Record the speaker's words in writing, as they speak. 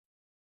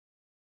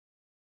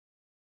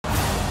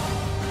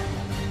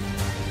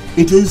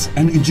It is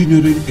an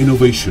engineering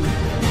innovation.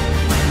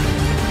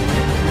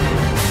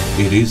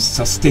 It is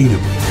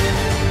sustainable.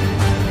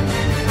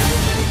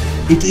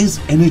 It is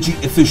energy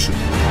efficient.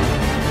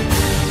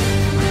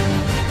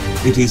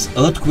 It is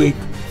earthquake,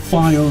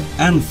 fire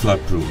and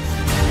flood-proof.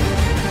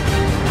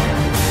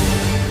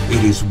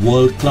 It is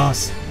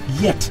world-class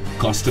yet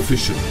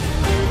cost-efficient.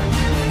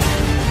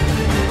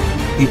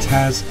 It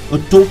has a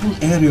total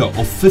area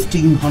of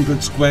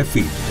 1,500 square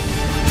feet.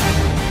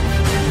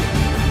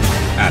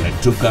 And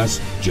it took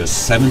us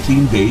just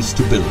 17 days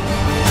to build.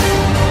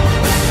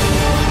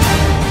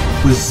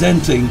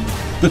 Presenting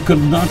the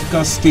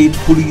Karnataka State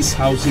Police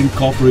Housing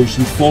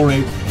Corporation's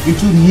foray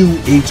into new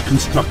age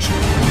construction.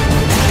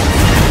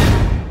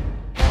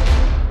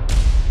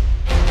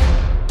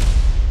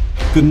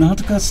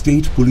 Karnataka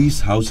State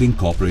Police Housing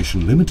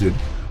Corporation Limited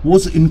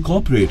was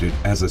incorporated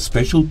as a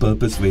special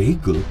purpose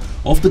vehicle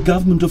of the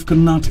Government of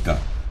Karnataka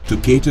to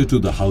cater to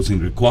the housing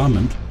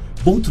requirement,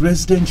 both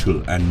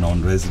residential and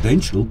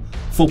non-residential,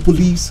 for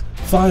police,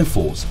 fire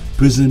force,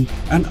 prison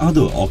and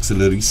other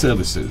auxiliary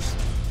services.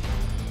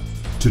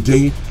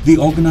 Today, the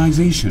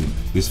organization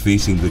is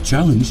facing the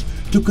challenge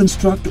to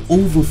construct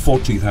over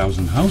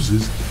 40,000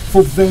 houses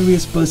for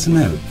various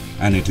personnel,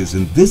 and it is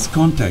in this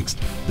context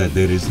that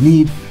there is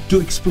need to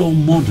explore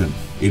modern,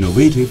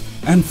 innovative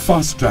and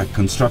fast-track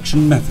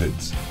construction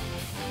methods.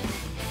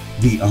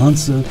 The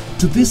answer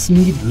to this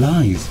need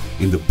lies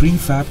in the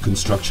prefab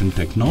construction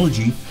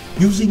technology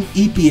using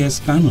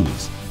EPS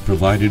panels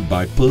provided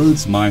by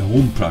Pearls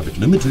MiiHome Private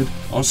Limited,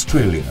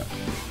 Australia.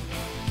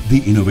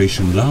 The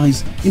innovation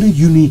lies in a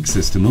unique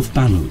system of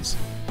panels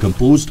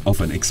composed of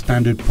an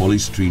expanded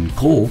polystyrene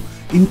core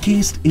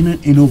encased in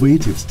an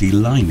innovative steel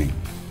lining.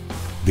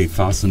 They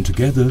fasten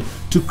together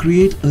to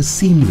create a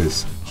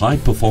seamless,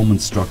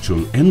 high-performance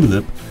structural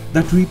envelope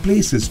that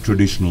replaces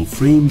traditional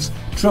frames,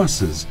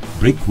 trusses,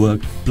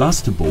 brickwork,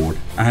 plasterboard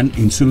and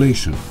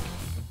insulation.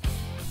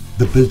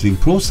 The building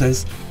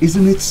process is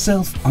in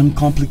itself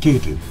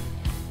uncomplicated.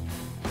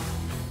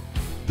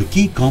 The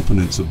key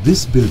components of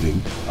this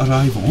building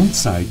arrive on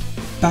site,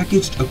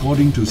 packaged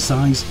according to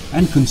size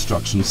and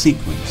construction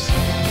sequence.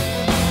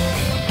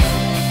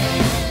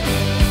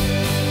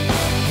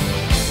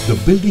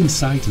 The building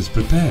site is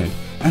prepared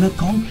and a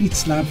concrete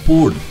slab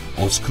poured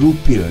or screw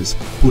piers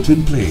put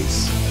in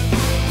place.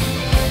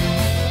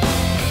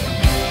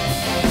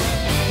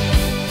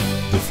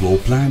 The floor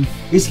plan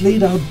is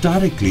laid out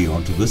directly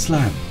onto the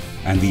slab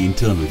and the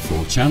internal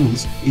floor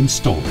channels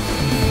installed.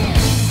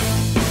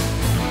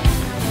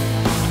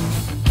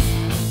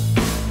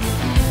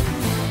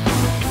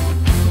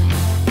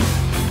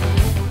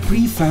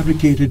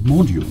 Prefabricated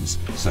modules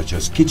such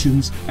as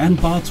kitchens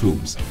and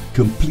bathrooms,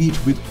 complete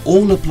with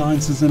all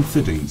appliances and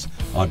fittings,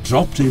 are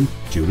dropped in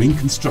during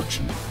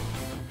construction.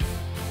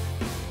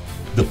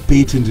 The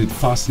patented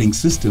fastening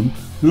system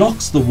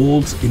locks the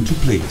walls into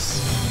place.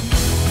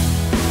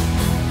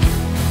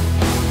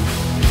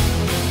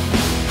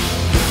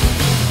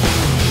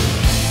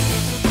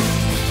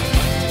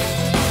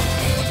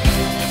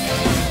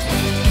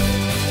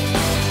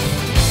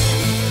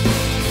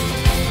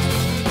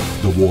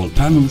 The wall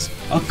panels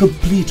are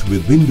complete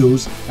with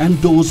windows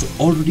and doors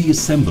already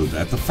assembled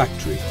at the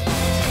factory.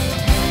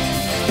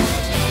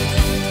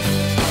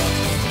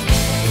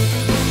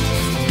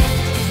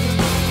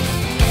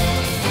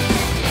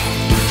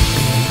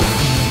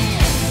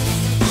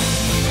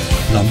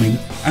 Plumbing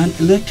and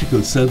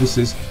electrical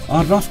services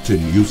are roughed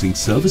in using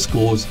service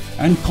cores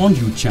and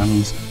conduit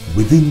channels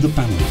within the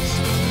panels.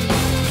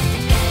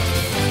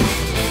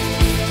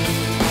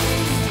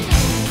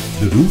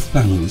 The roof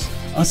panels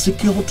are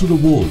secured to the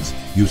walls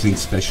using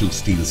special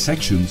steel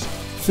sections,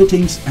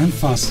 fittings and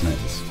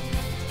fasteners.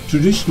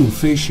 Traditional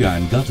fascia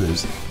and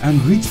gutters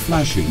and ridge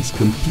flashings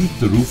complete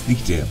the roof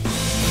detail.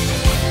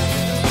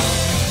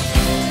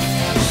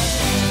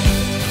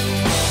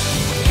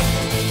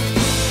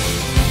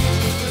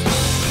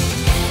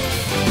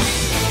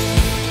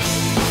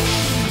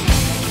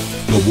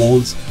 The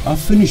walls are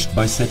finished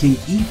by setting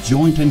each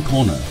joint and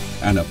corner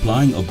and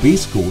applying a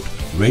base coat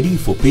ready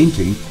for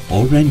painting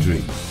or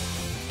rendering.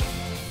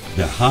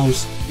 The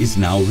house is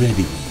now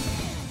ready.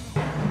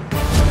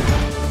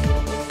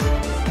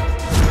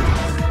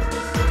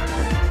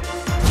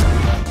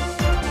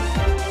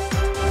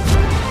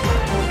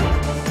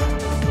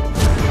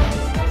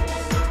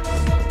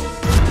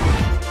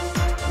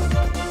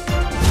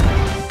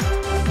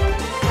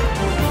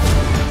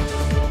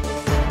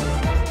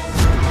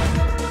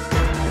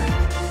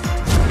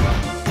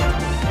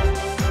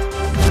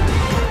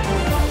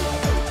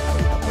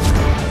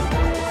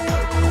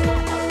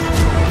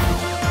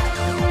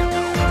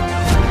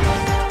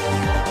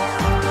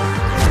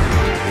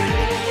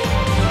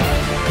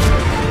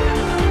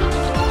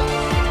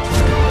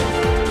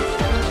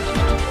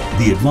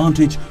 The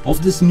advantage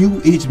of this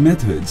new age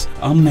methods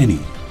are many.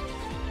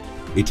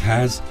 It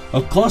has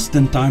a cost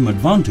and time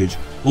advantage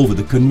over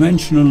the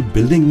conventional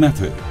building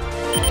method.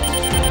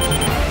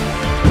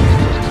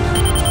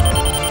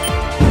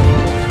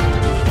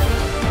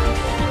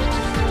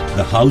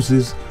 The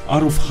houses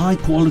are of high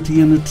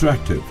quality and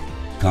attractive,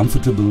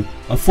 comfortable,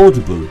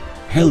 affordable,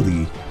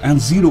 healthy and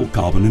zero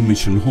carbon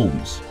emission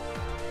homes.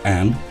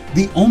 And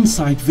the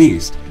on-site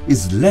waste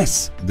is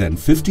less than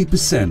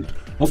 50%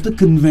 of the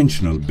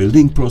conventional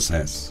building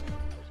process.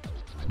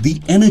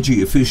 The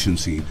energy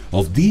efficiency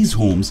of these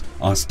homes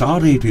are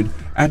star rated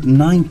at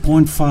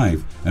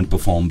 9.5 and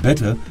perform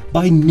better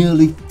by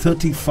nearly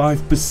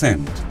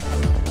 35%.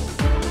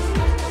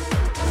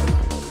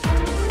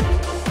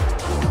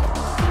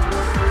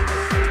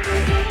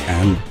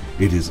 And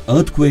it is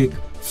earthquake,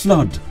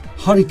 flood,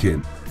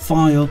 hurricane,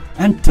 fire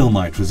and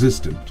termite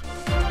resistant.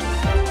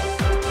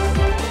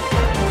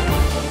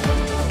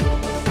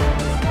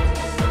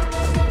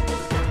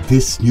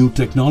 This new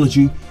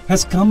technology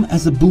has come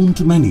as a boon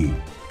to many.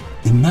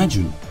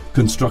 Imagine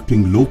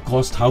constructing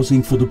low-cost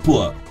housing for the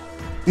poor.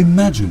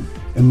 Imagine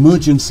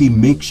emergency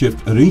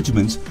makeshift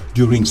arrangements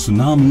during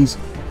tsunamis,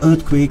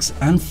 earthquakes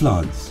and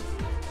floods.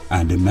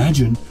 And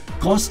imagine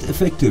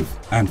cost-effective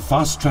and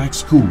fast-track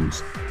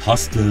schools,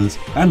 hostels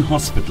and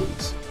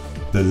hospitals.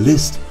 The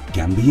list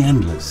can be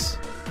endless.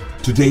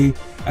 Today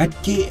at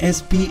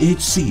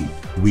KSPHC,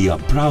 we are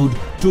proud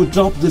to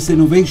adopt this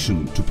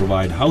innovation to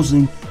provide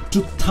housing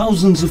to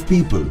thousands of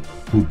people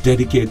who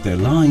dedicate their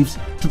lives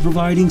to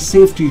providing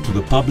safety to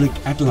the public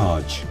at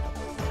large.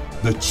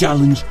 The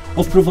challenge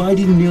of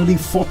providing nearly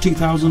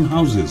 40,000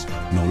 houses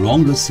no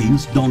longer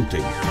seems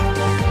daunting.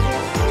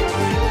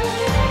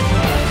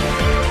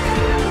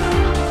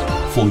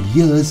 For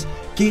years,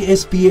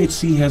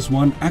 KSPHC has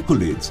won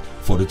accolades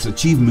for its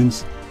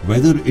achievements,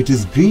 whether it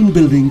is green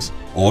buildings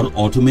or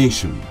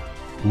automation.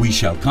 We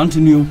shall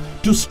continue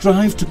to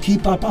strive to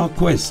keep up our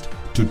quest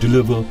to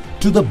deliver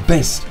to the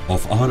best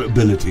of our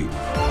ability.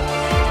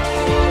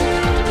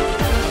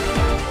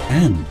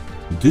 And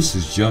this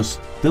is just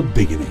the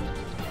beginning.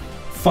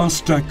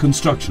 Fast Track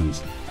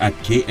Constructions at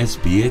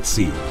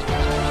KSPHC.